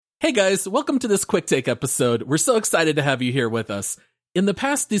Hey guys, welcome to this Quick Take episode. We're so excited to have you here with us. In the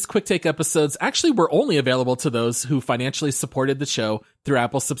past, these Quick Take episodes actually were only available to those who financially supported the show through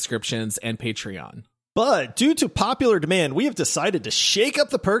Apple subscriptions and Patreon. But due to popular demand, we have decided to shake up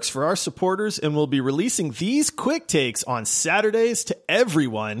the perks for our supporters and will be releasing these quick takes on Saturdays to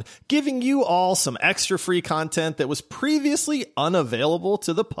everyone, giving you all some extra free content that was previously unavailable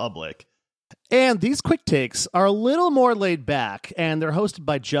to the public. And these quick takes are a little more laid back, and they're hosted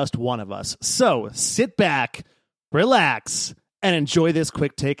by just one of us. So sit back, relax, and enjoy this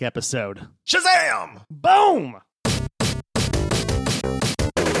quick take episode. Shazam! Boom!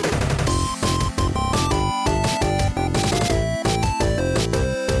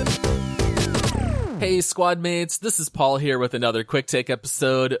 Hey squad mates, this is Paul here with another Quick Take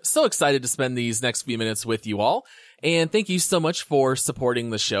episode. So excited to spend these next few minutes with you all, and thank you so much for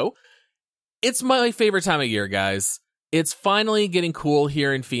supporting the show. It's my favorite time of year, guys. It's finally getting cool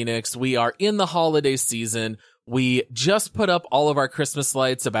here in Phoenix. We are in the holiday season. We just put up all of our Christmas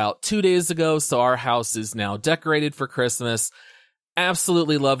lights about 2 days ago, so our house is now decorated for Christmas.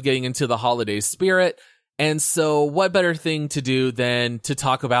 Absolutely love getting into the holiday spirit. And so what better thing to do than to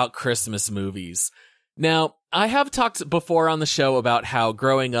talk about Christmas movies? Now, I have talked before on the show about how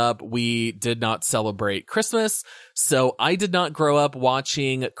growing up, we did not celebrate Christmas. So I did not grow up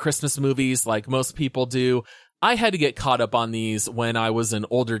watching Christmas movies like most people do. I had to get caught up on these when I was an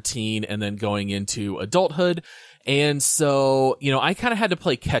older teen and then going into adulthood. And so, I kind of had to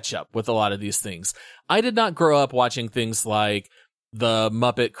play catch up with a lot of these things. I did not grow up watching things like the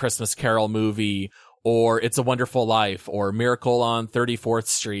Muppet Christmas Carol movie, or It's a Wonderful Life, or Miracle on 34th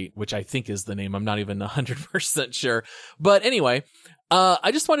Street, which I think is the name. I'm not even 100% sure. But anyway, I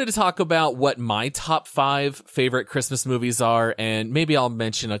just wanted to talk about what my top 5 favorite Christmas movies are, and maybe I'll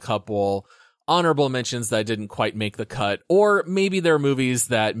mention a couple honorable mentions that didn't quite make the cut, or maybe they're movies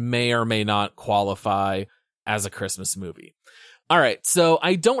that may or may not qualify as a Christmas movie. All right, so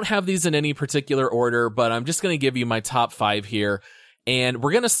I don't have these in any particular order, but I'm just going to give you my top 5 here, and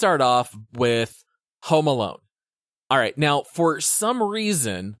we're going to start off with Home Alone. All right. Now, for some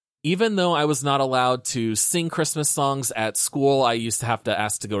reason, even though I was not allowed to sing Christmas songs at school, I used to have to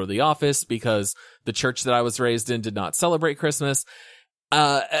ask to go to the office because the church that I was raised in did not celebrate Christmas.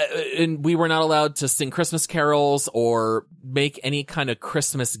 And we were not allowed to sing Christmas carols or make any kind of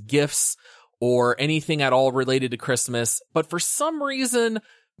Christmas gifts or anything at all related to Christmas. But for some reason,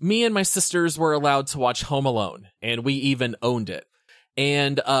 me and my sisters were allowed to watch Home Alone, and we even owned it.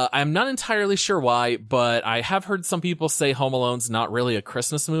 And I'm not entirely sure why, but I have heard some people say Home Alone's not really a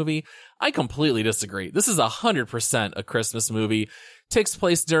Christmas movie. I completely disagree. This is 100% a Christmas movie. Takes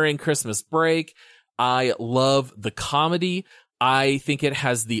place during Christmas break. I love the comedy. I think it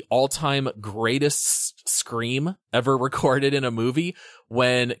has the all-time greatest scream ever recorded in a movie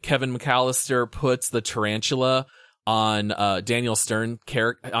when Kevin McAllister puts the tarantula on Daniel Stern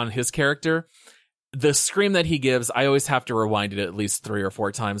on his character. The scream that he gives, I always have to rewind it at least 3 or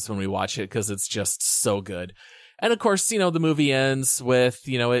 4 times when we watch it because it's just so good. And of course, the movie ends with,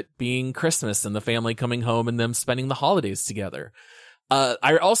 it being Christmas and the family coming home and them spending the holidays together.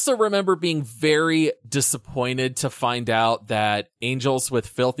 I also remember being very disappointed to find out that Angels with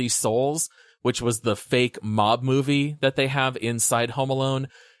Filthy Souls, which was the fake mob movie that they have inside Home Alone,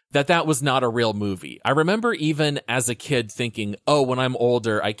 that was not a real movie. I remember even as a kid thinking, oh, when I'm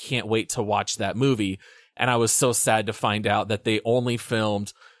older, I can't wait to watch that movie. And I was so sad to find out that they only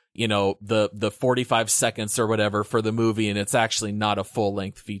filmed, the 45 seconds or whatever for the movie, and it's actually not a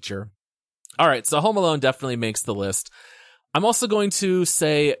full-length feature. All right, so Home Alone definitely makes the list. I'm also going to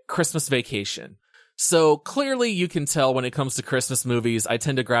say Christmas Vacation. So clearly you can tell when it comes to Christmas movies, I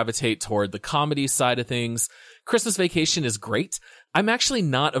tend to gravitate toward the comedy side of things. Christmas Vacation is great. I'm actually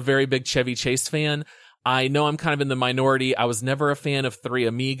not a very big Chevy Chase fan. I know I'm kind of in the minority. I was never a fan of Three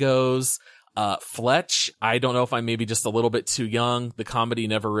Amigos. Fletch, I don't know if I'm maybe just a little bit too young. The comedy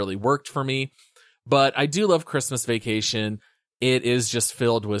never really worked for me. But I do love Christmas Vacation. It is just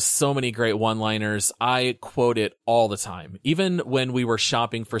filled with so many great one-liners. I quote it all the time. Even when we were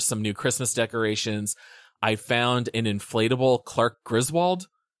shopping for some new Christmas decorations, I found an inflatable Clark Griswold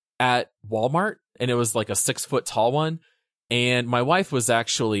at Walmart, and it was like a 6-foot tall one. And my wife was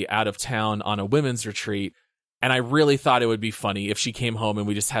actually out of town on a women's retreat, and I really thought it would be funny if she came home and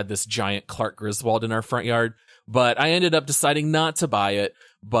we just had this giant Clark Griswold in our front yard. But I ended up deciding not to buy it.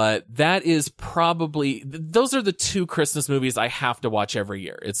 But that is probably, those are the 2 Christmas movies I have to watch every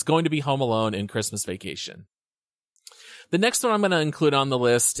year. It's going to be Home Alone and Christmas Vacation. The next one I'm going to include on the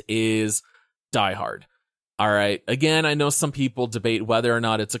list is Die Hard. All right. Again, I know some people debate whether or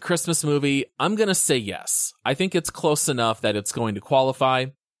not it's a Christmas movie. I'm going to say yes. I think it's close enough that it's going to qualify.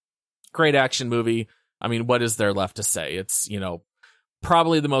 Great action movie. I mean, what is there left to say? It's,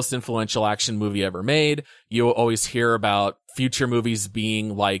 probably the most influential action movie ever made. You always hear about future movies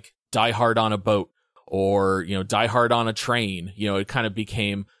being like Die Hard on a boat or, Die Hard on a train. It kind of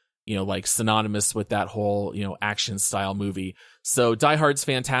became, like synonymous with that whole, action style movie. So Die Hard's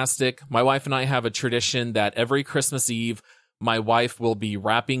fantastic. My wife and I have a tradition that every Christmas Eve, my wife will be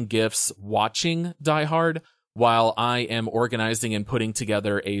wrapping gifts watching Die Hard while I am organizing and putting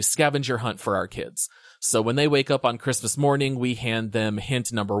together a scavenger hunt for our kids. So when they wake up on Christmas morning, we hand them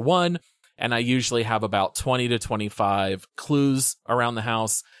hint number 1, and I usually have about 20 to 25 clues around the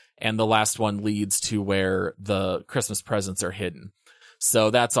house, and the last one leads to where the Christmas presents are hidden. So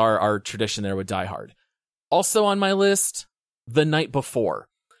that's our tradition there with Die Hard. Also on my list, The Night Before.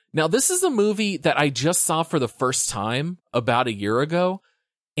 Now, this is a movie that I just saw for the first time about a year ago,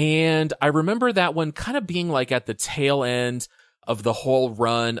 and I remember that one kind of being like at the tail end of the whole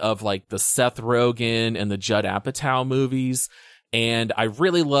run of like the Seth Rogen and the Judd Apatow movies. And I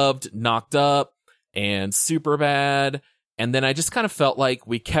really loved Knocked Up and Superbad. And then I just kind of felt like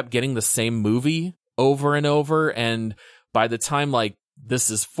we kept getting the same movie over and over. And by the time like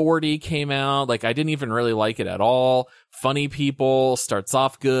This Is 40 came out, like I didn't even really like it at all. Funny People starts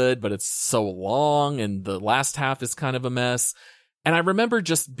off good, but it's so long and the last half is kind of a mess. And I remember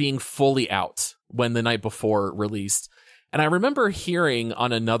just being fully out when The Night Before released. And I remember hearing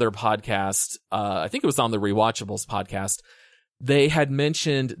on another podcast, I think it was on the Rewatchables podcast, they had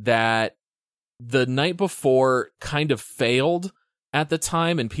mentioned that The Night Before kind of failed at the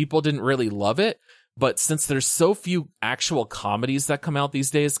time and people didn't really love it. But since there's so few actual comedies that come out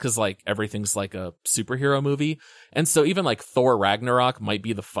these days, because like everything's like a superhero movie. And so even like Thor Ragnarok might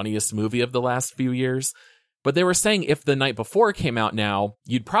be the funniest movie of the last few years. But they were saying if The Night Before came out now,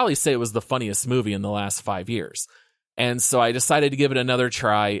 you'd probably say it was the funniest movie in the last 5 years. And so I decided to give it another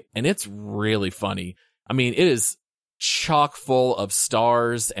try, and it's really funny. I mean, it is chock full of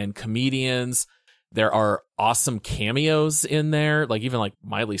stars and comedians. There are awesome cameos in there, like even like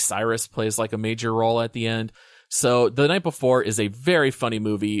Miley Cyrus plays like a major role at the end. So The Night Before is a very funny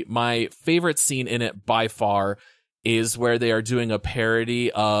movie. My favorite scene in it by far is where they are doing a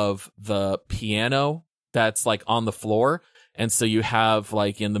parody of the piano that's like on the floor. And so you have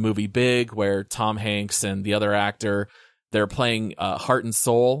like in the movie Big, where Tom Hanks and the other actor, they're playing Heart and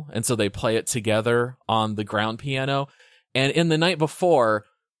Soul. And so they play it together on the ground piano. And in The Night Before,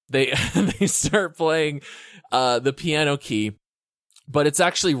 they start playing the piano key, but it's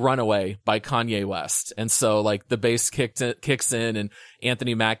actually Runaway by Kanye West. And so like the bass kicks in and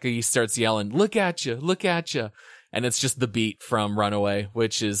Anthony Mackie starts yelling, "Look at you, look at you." And it's just the beat from Runaway,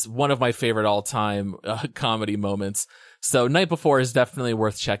 which is one of my favorite all-time comedy moments. So Night Before is definitely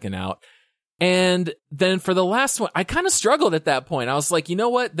worth checking out. And then for the last one, I kind of struggled at that point. I was like, you know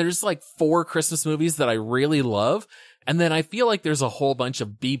what? There's like 4 Christmas movies that I really love. And then I feel like there's a whole bunch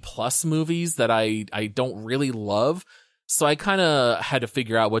of B+ movies that I don't really love. So I kind of had to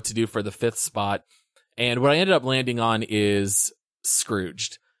figure out what to do for the 5th spot. And what I ended up landing on is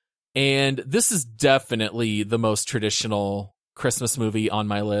Scrooged. And this is definitely the most traditional Christmas movie on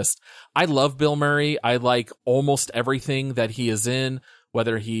my list. I love Bill Murray. I like almost everything that he is in,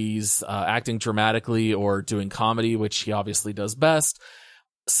 whether he's acting dramatically or doing comedy, which he obviously does best.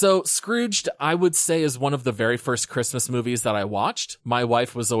 So Scrooged, I would say, is one of the very first Christmas movies that I watched. My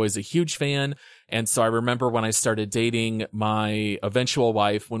wife was always a huge fan. And so I remember when I started dating my eventual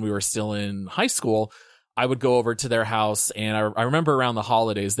wife when we were still in high school, I would go over to their house, and I remember around the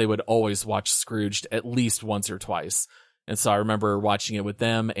holidays, they would always watch Scrooged at least once or twice. And so I remember watching it with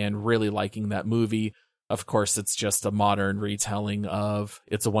them and really liking that movie. Of course, it's just a modern retelling of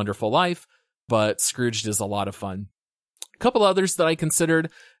It's a Wonderful Life, but Scrooged is a lot of fun. A couple others that I considered.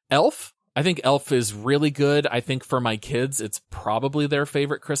 Elf. I think Elf is really good. I think for my kids, it's probably their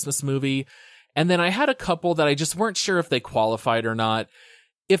favorite Christmas movie. And then I had a couple that I just weren't sure if they qualified or not.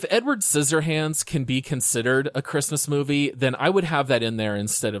 If Edward Scissorhands can be considered a Christmas movie, then I would have that in there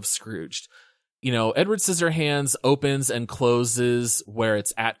instead of Scrooged. You know, Edward Scissorhands opens and closes where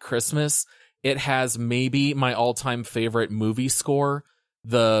it's at Christmas. It has maybe my all-time favorite movie score.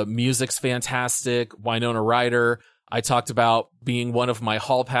 The music's fantastic. Winona Ryder, I talked about being one of my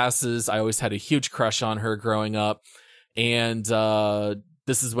hall passes. I always had a huge crush on her growing up. And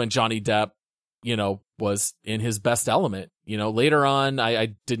this is when Johnny Depp, was in his best element. Later on,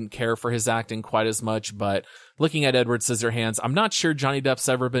 I didn't care for his acting quite as much, but looking at Edward Scissorhands, I'm not sure Johnny Depp's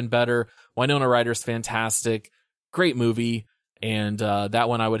ever been better. Winona Ryder's fantastic. Great movie. And that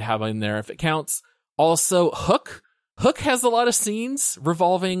one I would have in there if it counts. Also, Hook. Hook has a lot of scenes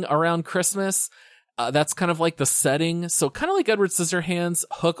revolving around Christmas. That's kind of like the setting. So kind of like Edward Scissorhands,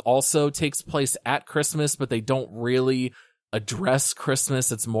 Hook also takes place at Christmas, but they don't really address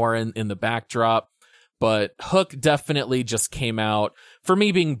Christmas. It's more in the backdrop. But Hook definitely just came out. For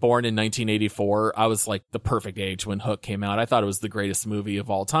me, being born in 1984, I was like the perfect age when Hook came out. I thought it was the greatest movie of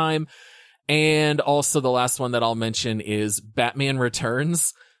all time. And also the last one that I'll mention is Batman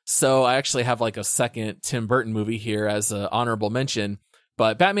Returns. So I actually have like a second Tim Burton movie here as an honorable mention.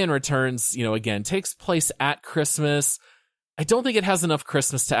 But Batman Returns, again, takes place at Christmas. I don't think it has enough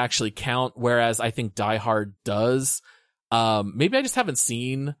Christmas to actually count, whereas I think Die Hard does. Maybe I just haven't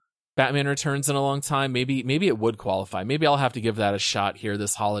seen Batman Returns in a long time. Maybe it would qualify. Maybe I'll have to give that a shot here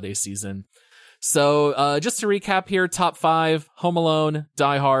this holiday season. So just to recap here, top 5, Home Alone,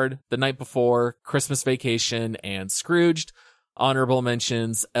 Die Hard, The Night Before, Christmas Vacation, and Scrooged. Honorable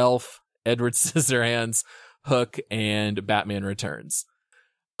mentions, Elf, Edward Scissorhands, Hook, and Batman Returns.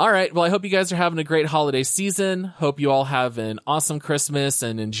 All right, well, I hope you guys are having a great holiday season. Hope you all have an awesome Christmas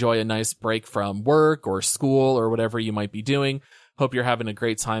and enjoy a nice break from work or school or whatever you might be doing. Hope you're having a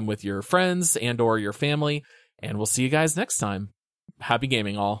great time with your friends and or your family, and we'll see you guys next time. Happy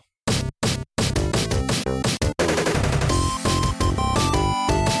gaming, all.